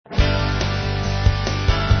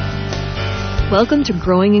Welcome to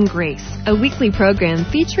Growing in Grace, a weekly program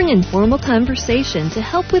featuring informal conversation to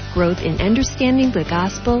help with growth in understanding the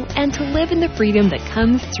gospel and to live in the freedom that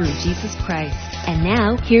comes through Jesus Christ. And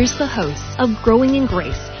now, here's the hosts of Growing in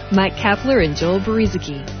Grace, Mike Kapler and Joel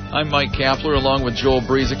Berizicki. I'm Mike Kapler along with Joel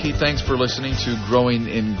Berizicki. Thanks for listening to Growing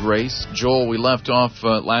in Grace. Joel, we left off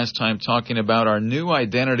last time talking about our new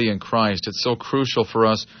identity in Christ. It's so crucial for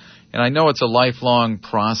us, and I know it's a lifelong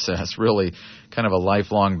process, really kind of a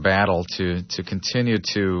lifelong battle to continue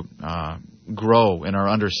to grow in our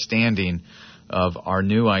understanding of our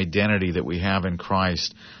new identity that we have in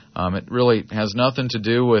Christ. It really has nothing to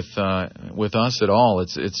do with us at all.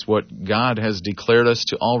 It's what God has declared us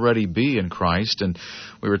to already be in Christ. And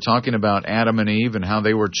we were talking about Adam and Eve and how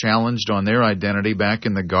they were challenged on their identity back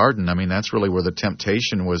in the garden. I mean, that's really where the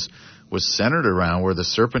temptation was centered around, where the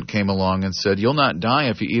serpent came along and said, "You'll not die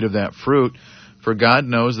if you eat of that fruit. For God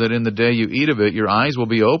knows that in the day you eat of it, your eyes will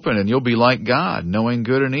be open and you'll be like God, knowing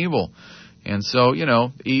good and evil." And so,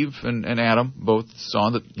 Eve and Adam both saw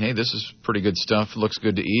that, hey, this is pretty good stuff. It looks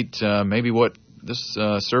good to eat. Maybe what this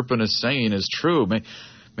serpent is saying is true.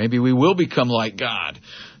 Maybe we will become like God,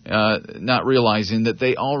 not realizing that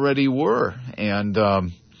they already were. And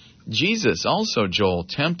Jesus also, Joel,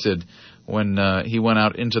 tempted when he went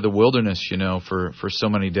out into the wilderness, for so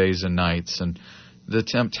many days and nights. And the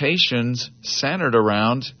temptations centered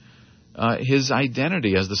around his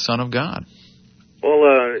identity as the Son of God.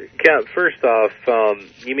 Well, Cap, first off,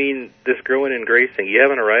 you mean this growing in grace thing? You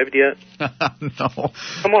haven't arrived yet? No.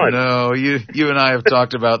 Come on. No, you and I have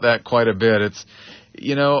talked about that quite a bit. It's,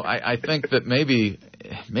 I think that maybe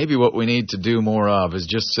what we need to do more of is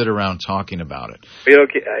just sit around talking about it.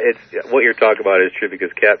 It's what you're talking about is true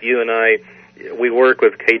because, Cap, you and I, we work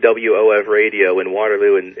with KWOF Radio in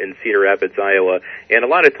Waterloo and Cedar Rapids, Iowa, and a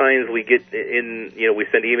lot of times we get in, we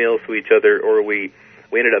send emails to each other, or we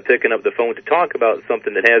ended up picking up the phone to talk about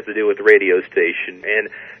something that has to do with the radio station. And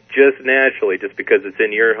just naturally, just because it's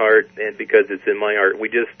in your heart and because it's in my heart,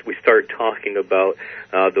 we start talking about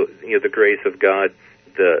the grace of God,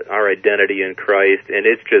 our identity in Christ, and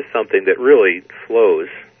it's just something that really flows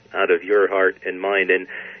out of your heart and mind. And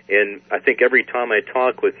I think every time I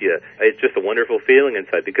talk with you, it's just a wonderful feeling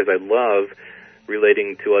inside because I love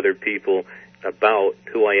relating to other people about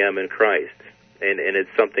who I am in Christ. And it's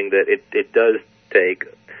something that it does take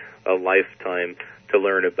a lifetime to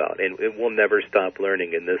learn about, and we'll never stop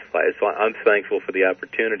learning in this life. So I'm thankful for the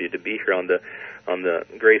opportunity to be here on the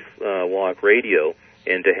Grace Walk Radio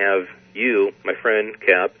and to have you, my friend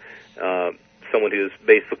Cap, someone who's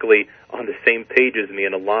basically on the same page as me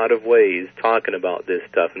in a lot of ways, talking about this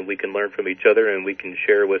stuff, and we can learn from each other, and we can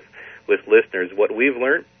share with listeners what we've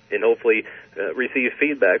learned, and hopefully receive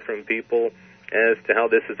feedback from people as to how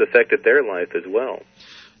this has affected their life as well.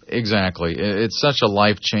 Exactly. It's such a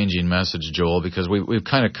life-changing message, Joel, because we've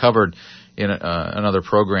kind of covered in another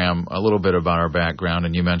program a little bit about our background,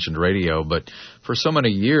 and you mentioned radio, but for so many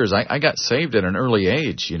years, I got saved at an early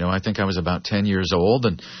age. I think I was about 10 years old,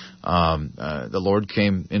 and the Lord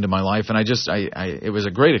came into my life, and it was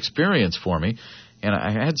a great experience for me. And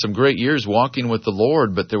I had some great years walking with the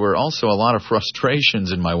Lord, but there were also a lot of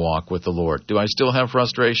frustrations in my walk with the Lord. Do I still have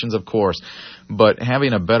frustrations? Of course. But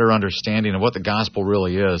having a better understanding of what the gospel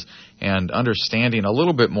really is and understanding a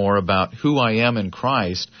little bit more about who I am in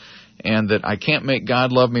Christ and that I can't make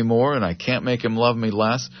God love me more and I can't make Him love me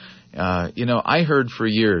less. I heard for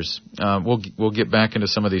years, we'll get back into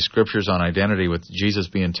some of these scriptures on identity with Jesus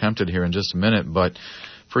being tempted here in just a minute, but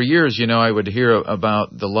for years, I would hear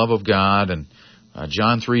about the love of God and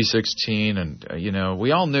John 3:16, and,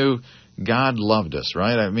 we all knew God loved us,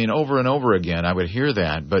 right? I mean, over and over again, I would hear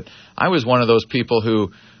that, but I was one of those people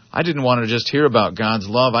who, I didn't want to just hear about God's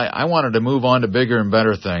love. I wanted to move on to bigger and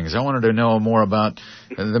better things. I wanted to know more about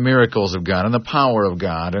the miracles of God and the power of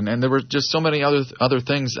God, and there were just so many other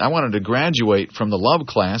things. I wanted to graduate from the love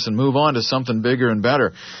class and move on to something bigger and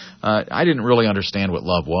better. I didn't really understand what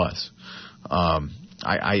love was.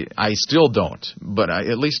 I still don't, but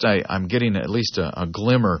at least I'm getting at least a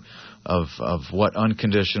glimmer of what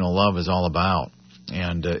unconditional love is all about.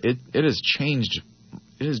 And it has changed.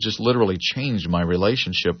 It has just literally changed my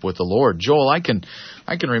relationship with the Lord. Joel, I can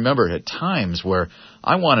remember at times where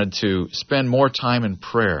I wanted to spend more time in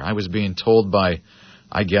prayer. I was being told by,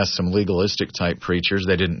 I guess, some legalistic type preachers,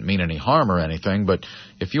 they didn't mean any harm or anything, but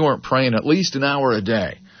if you weren't praying at least an hour a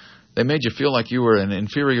day, they made you feel like you were an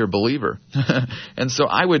inferior believer. And so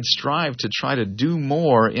I would strive to try to do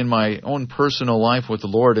more in my own personal life with the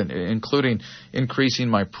Lord, including increasing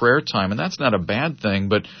my prayer time. And that's not a bad thing,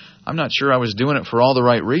 but I'm not sure I was doing it for all the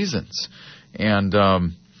right reasons. And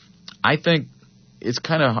I think it's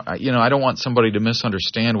kind of, I don't want somebody to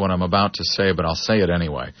misunderstand what I'm about to say, but I'll say it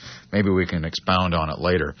anyway. Maybe we can expound on it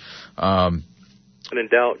later. When in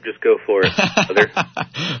doubt, just go for it.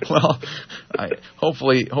 Well,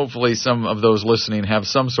 hopefully some of those listening have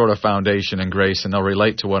some sort of foundation in grace, and they'll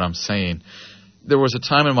relate to what I'm saying. There was a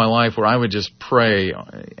time in my life where I would just pray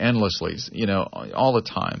endlessly, all the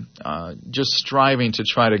time, just striving to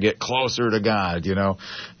try to get closer to God,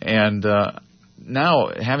 and now,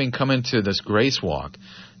 having come into this grace walk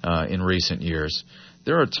in recent years,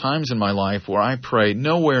 there are times in my life where I pray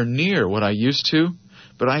nowhere near what I used to,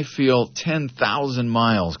 but I feel 10,000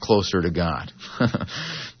 miles closer to God.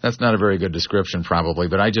 That's not a very good description, probably,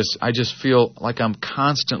 but I just feel like I'm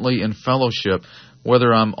constantly in fellowship,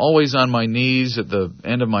 whether I'm always on my knees at the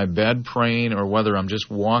end of my bed praying, or whether I'm just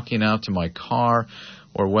walking out to my car,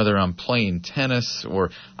 or whether I'm playing tennis, or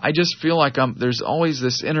I just feel like there's always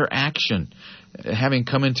this interaction. Having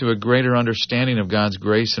come into a greater understanding of God's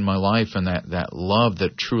grace in my life and that love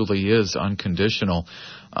that truly is unconditional,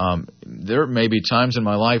 there may be times in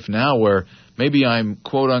my life now where maybe I'm,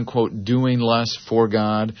 quote-unquote, doing less for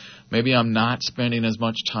God. Maybe I'm not spending as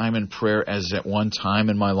much time in prayer as at one time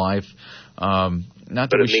in my life. But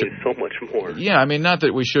it means so much more. Yeah, not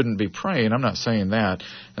that we shouldn't be praying. I'm not saying that.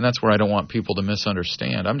 And that's where I don't want people to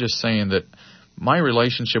misunderstand. I'm just saying that my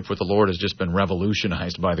relationship with the Lord has just been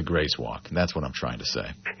revolutionized by the Grace Walk, and that's what I'm trying to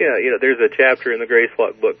say. Yeah, there's a chapter in the Grace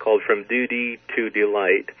Walk book called From Duty to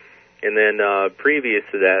Delight, and then previous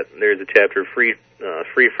to that, there's a chapter free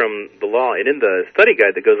from the law. And in the study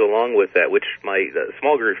guide that goes along with that, which my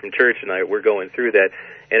small group from church and I were going through that,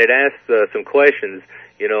 and it asks some questions.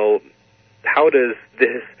 How does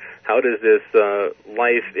this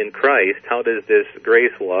life in Christ, how does this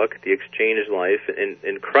grace walk, the exchange life,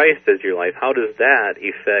 in Christ as your life, how does that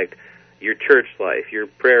affect your church life, your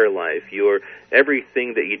prayer life, your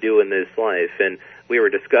everything that you do in this life? And we were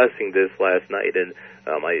discussing this last night, and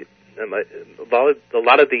a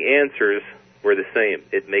lot of the answers were the same.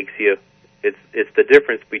 It makes you, it's the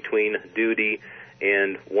difference between duty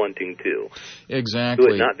and wanting to. Exactly.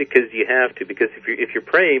 Do it not because you have to, because if you're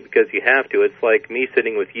praying because you have to, it's like me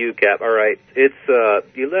sitting with you, Cap. All right, it's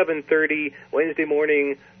 11:30 Wednesday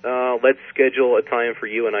morning. Let's schedule a time for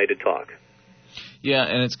you and I to talk. Yeah,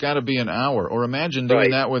 and it's got to be an hour. Or imagine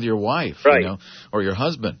doing that with your wife, or your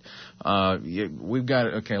husband. We've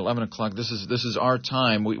got 11 o'clock. This is our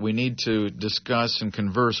time. We need to discuss and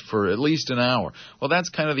converse for at least an hour. Well, that's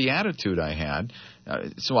kind of the attitude I had.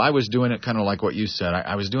 So I was doing it kind of like what you said.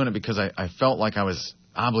 I was doing it because I felt like I was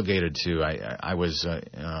obligated to. I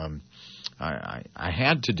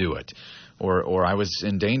had to do it, or I was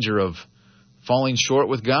in danger of falling short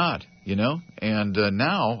with God. And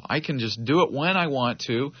now I can just do it when I want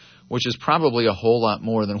to, which is probably a whole lot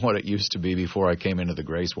more than what it used to be before I came into the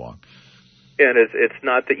Grace Walk. Yeah, and it's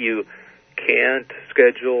not that you can't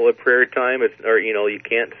schedule a prayer time, you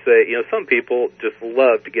can't say, some people just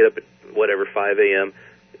love to get up at 5 a.m.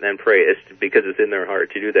 and pray. It's because it's in their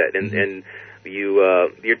heart to do that. And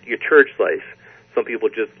your church life, some people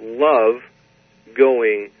just love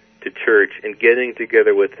going to church and getting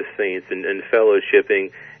together with the saints and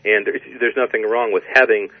fellowshipping. And there's nothing wrong with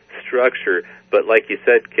having structure, but like you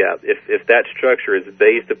said, Cap, if that structure is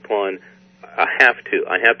based upon I have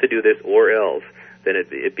to do this or else, then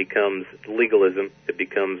it becomes legalism, it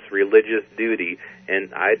becomes religious duty,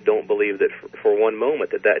 and I don't believe that for one moment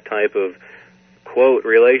that type of, quote,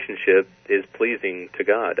 relationship is pleasing to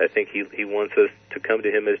God. I think He wants us to come to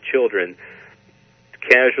Him as children,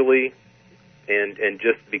 casually, and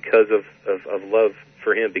just because of love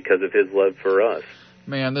for Him, because of His love for us.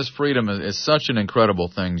 Man, this freedom is such an incredible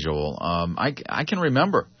thing, Joel. I can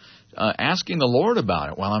remember asking the Lord about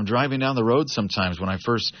it while I'm driving down the road sometimes when I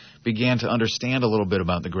first began to understand a little bit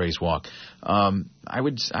about the Grace Walk. I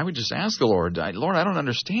would just ask the Lord, Lord, I don't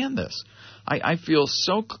understand this. I feel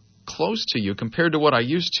so close to you compared to what I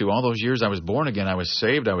used to. All those years I was born again, I was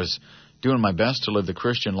saved, I was doing my best to live the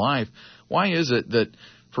Christian life. Why is it that,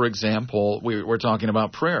 for example, we're talking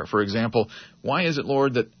about prayer. For example, why is it,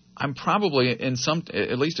 Lord, that I'm probably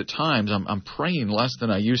at least at times, I'm praying less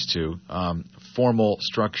than I used to, formal,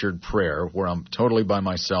 structured prayer where I'm totally by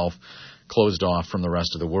myself, closed off from the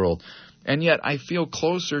rest of the world. And yet I feel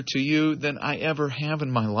closer to you than I ever have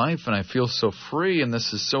in my life, and I feel so free, and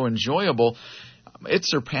this is so enjoyable. It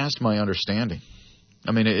surpassed my understanding.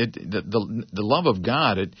 I mean, the love of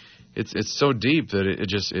God, it's so deep that it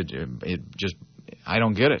just I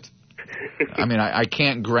don't get it. I mean, I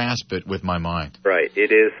can't grasp it with my mind. Right.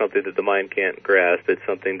 It is something that the mind can't grasp. It's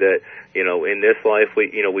something that, in this life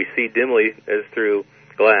we see dimly as through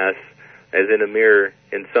glass, as in a mirror,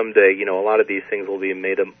 and someday, a lot of these things will be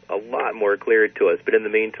made a lot more clear to us. But in the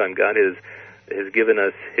meantime, God has given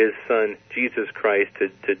us His Son, Jesus Christ,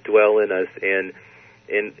 to dwell in us,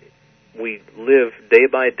 and we live day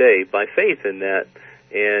by day by faith in that,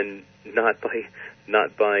 and not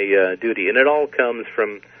by duty. And it all comes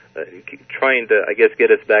from trying to, I guess,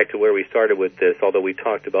 get us back to where we started with this, although we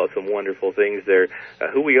talked about some wonderful things there,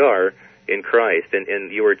 who we are in Christ.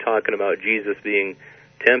 And you were talking about Jesus being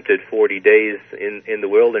tempted 40 days in the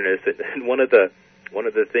wilderness, and one of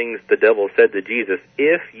the things the devil said to Jesus,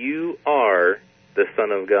 if you are the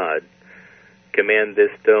Son of God, command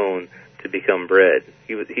this stone to become bread.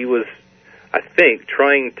 He was, I think,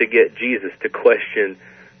 trying to get Jesus to question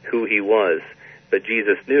who He was, but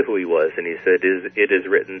Jesus knew who He was, and He said, it is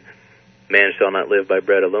written, man shall not live by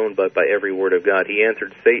bread alone, but by every word of God. He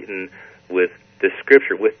answered Satan with the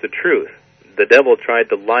Scripture, with the truth. The devil tried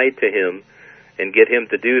to lie to Him and get Him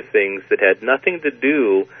to do things that had nothing to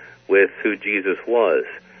do with who Jesus was.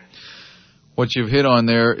 What you've hit on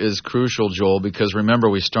there is crucial, Joel, because remember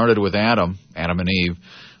we started with Adam and Eve,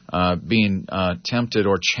 being tempted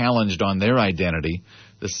or challenged on their identity.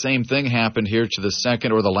 The same thing happened here to the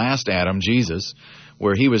second or the last Adam, Jesus,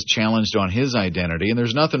 where he was challenged on his identity. And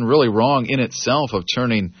there's nothing really wrong in itself of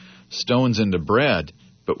turning stones into bread,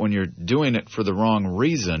 but when you're doing it for the wrong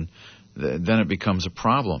reason, then it becomes a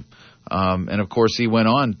problem. And of course, he went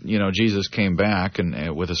on, Jesus came back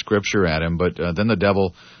and with a scripture at him, but then the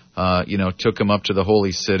devil, took him up to the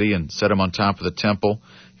holy city and set him on top of the temple.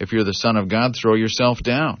 If you're the Son of God, throw yourself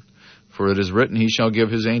down, for it is written, He shall give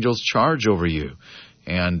His angels charge over you.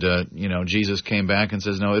 And, Jesus came back and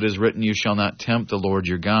says, no, it is written, you shall not tempt the Lord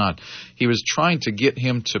your God. He was trying to get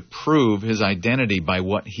him to prove his identity by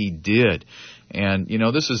what he did. And,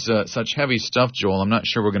 this is such heavy stuff, Joel. I'm not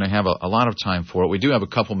sure we're going to have a lot of time for it. We do have a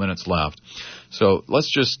couple minutes left. So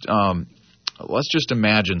let's just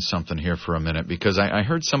imagine something here for a minute, because I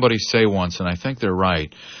heard somebody say once, and I think they're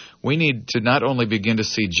right. We need to not only begin to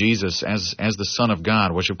see Jesus as the Son of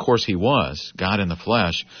God, which of course He was, God in the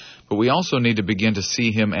flesh, but we also need to begin to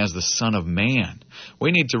see Him as the Son of Man.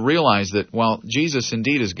 We need to realize that while Jesus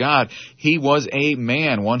indeed is God, He was a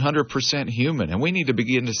man, 100% human, and we need to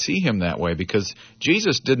begin to see Him that way, because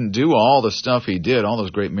Jesus didn't do all the stuff He did, all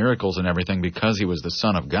those great miracles and everything, because He was the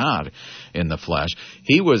Son of God in the flesh.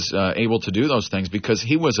 He was able to do those things because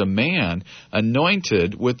He was a man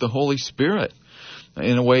anointed with the Holy Spirit,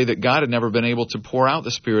 in a way that God had never been able to pour out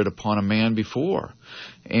the Spirit upon a man before.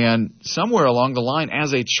 And somewhere along the line,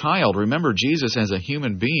 as a child, remember Jesus as a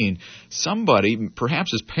human being, somebody,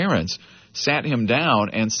 perhaps his parents, sat him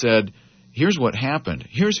down and said, here's what happened.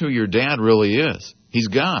 Here's who your dad really is. He's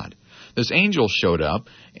God. This angel showed up,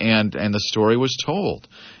 and the story was told.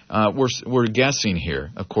 We're guessing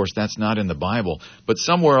here. Of course, that's not in the Bible. But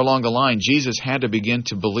somewhere along the line, Jesus had to begin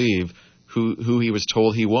to believe who He was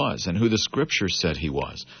told He was and who the Scriptures said He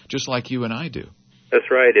was, just like you and I do. That's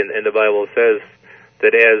right, and the Bible says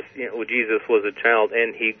that as Jesus was a child,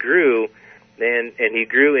 and He grew, and He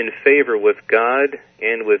grew in favor with God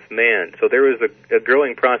and with man. So there was a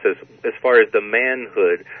growing process as far as the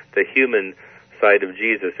manhood, the human side of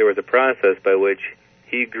Jesus. There was a process by which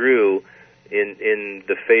He grew in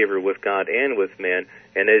the favor with God and with man.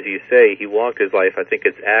 And as you say, He walked His life. I think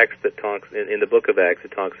it's Acts that talks, in the book of Acts,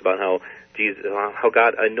 it talks about how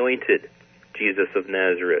God anointed Jesus of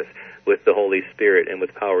Nazareth with the Holy Spirit and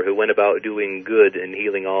with power, who went about doing good and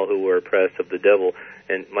healing all who were oppressed of the devil.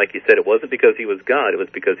 And like you said, it wasn't because He was God, it was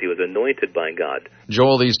because He was anointed by God.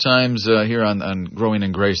 Joel, these times here on Growing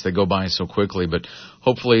in Grace, they go by so quickly, but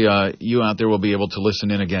hopefully you out there will be able to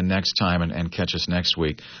listen in again next time and catch us next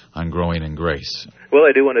week on Growing in Grace. Well,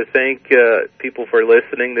 I do want to thank people for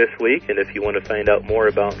listening this week, and if you want to find out more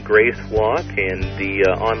about Grace Walk and the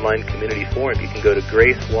online community forum, you can go to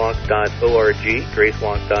gracewalk.org,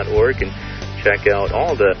 gracewalk.org, and check out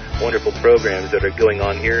all the wonderful programs that are going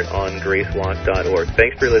on here on gracewalk.org.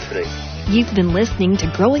 Thanks for listening. You've been listening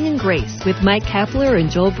to Growing in Grace with Mike Kapler and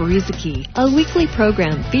Joel Beruzacki, a weekly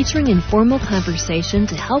program featuring informal conversation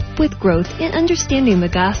to help with growth in understanding the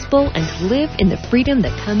gospel and to live in the freedom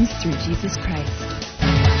that comes through Jesus Christ.